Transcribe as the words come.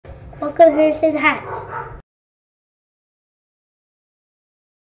Welcome to Harrison Hacks.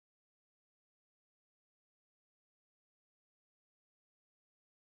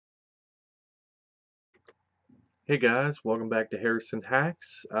 Hey guys, welcome back to Harrison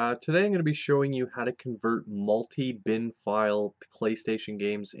Hacks. Today I'm going to be showing you how to convert multi-bin file PlayStation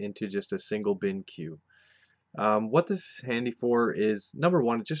games into just a single bin queue. What this is handy for is, number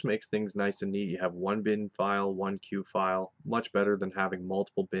one, it just makes things nice and neat. You have one bin file, one queue file, much better than having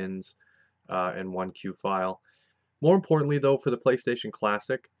multiple bins and one queue file. More importantly though, for the PlayStation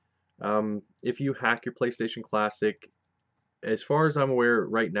Classic, if you hack your PlayStation Classic, as far as I'm aware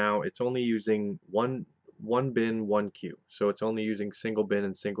right now, it's only using one bin, one queue. So it's only using single bin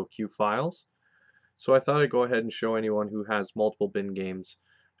and single queue files. So I thought I'd go ahead and show anyone who has multiple bin games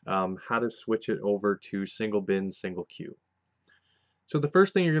how to switch it over to single bin, single queue. So the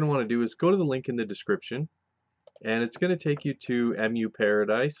first thing you're going to want to do is go to the link in the description, and it's going to take you to MU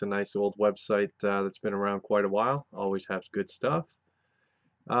Paradise, a nice old website that's been around quite a while, always has good stuff.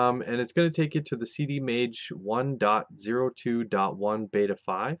 And it's going to take you to the CDMage 1.02.1 Beta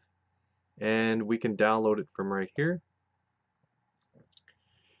 5, and we can download it from right here.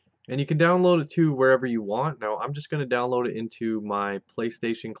 And you can download it to wherever you want. Now I'm just going to download it into my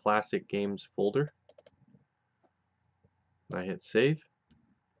PlayStation Classic Games folder. I hit save.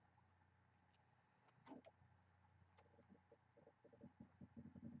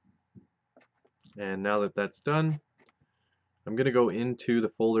 And now that that's done, I'm going to go into the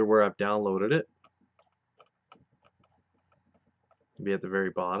folder where I've downloaded it. It'll be at the very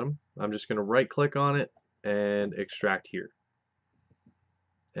bottom. I'm just going to right click on it and extract here.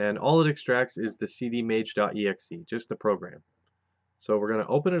 And all it extracts is the cdmage.exe, just the program. So we're going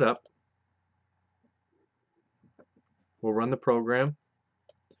to open it up. We'll run the program.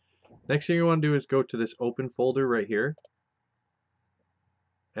 Next thing you want to do is go to this open folder right here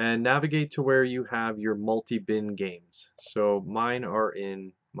and navigate to where you have your multi-bin games. So mine are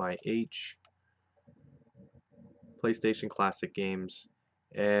in my H PlayStation Classic games,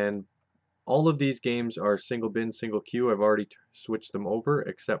 and all of these games are single bin, single queue. I've already switched them over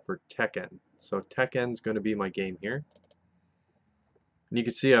except for Tekken. So Tekken's going to be my game here. And you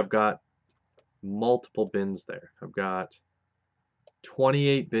can see I've got multiple bins there. I've got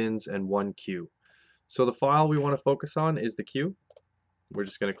 28 bins and one queue. So the file we want to focus on is the queue. We're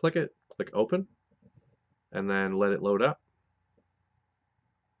just going to click it, click open, and then let it load up.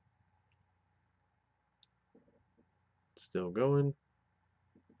 Still going.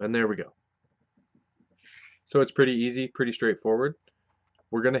 And there we go. So it's pretty easy, pretty straightforward.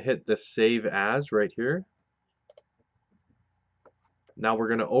 We're going to hit the save as right here. Now we're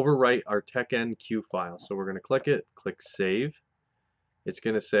going to overwrite our Tekken queue file. So we're going to click it, click save. It's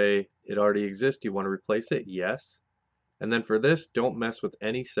going to say it already exists. Do you want to replace it? Yes. And then for this, don't mess with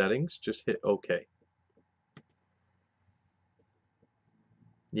any settings, just hit OK.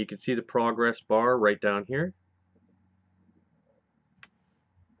 You can see the progress bar right down here.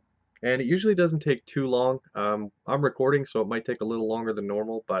 And it usually doesn't take too long. I'm recording, so it might take a little longer than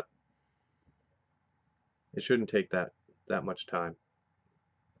normal, but it shouldn't take that much time.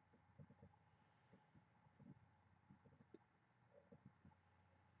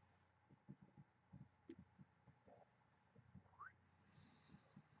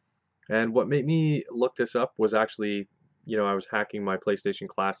 And what made me look this up was actually, I was hacking my PlayStation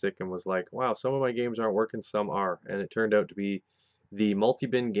Classic and was like, wow, some of my games aren't working, some are. And it turned out to be the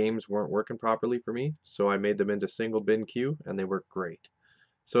multi-bin games weren't working properly for me, so I made them into single bin queue and they work great.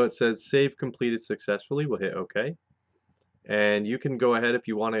 So it says save completed successfully. We'll hit OK. And you can go ahead if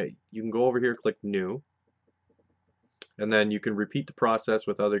you want to, you can go over here, click new, and then you can repeat the process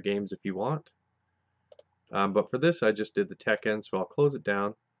with other games if you want. But for this, I just did the Tekken, so I'll close it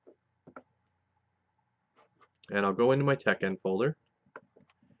down. And I'll go into my Tekken folder.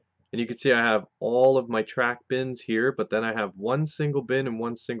 And you can see I have all of my track bins here, but then I have one single bin and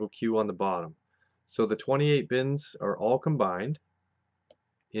one single queue on the bottom. So the 28 bins are all combined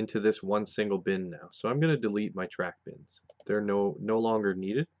into this one single bin now. So I'm going to delete my track bins. They're no longer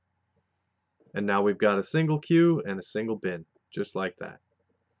needed. And now we've got a single queue and a single bin, just like that.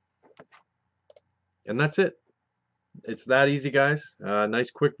 And that's it. It's that easy, guys.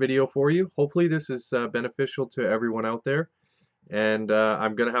 Nice quick video for you. Hopefully this is beneficial to everyone out there. And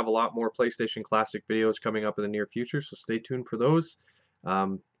I'm going to have a lot more PlayStation Classic videos coming up in the near future, so stay tuned for those.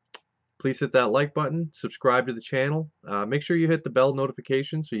 Please hit that like button, subscribe to the channel. Make sure you hit the bell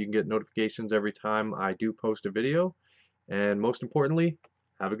notification so you can get notifications every time I do post a video. And most importantly,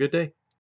 have a good day.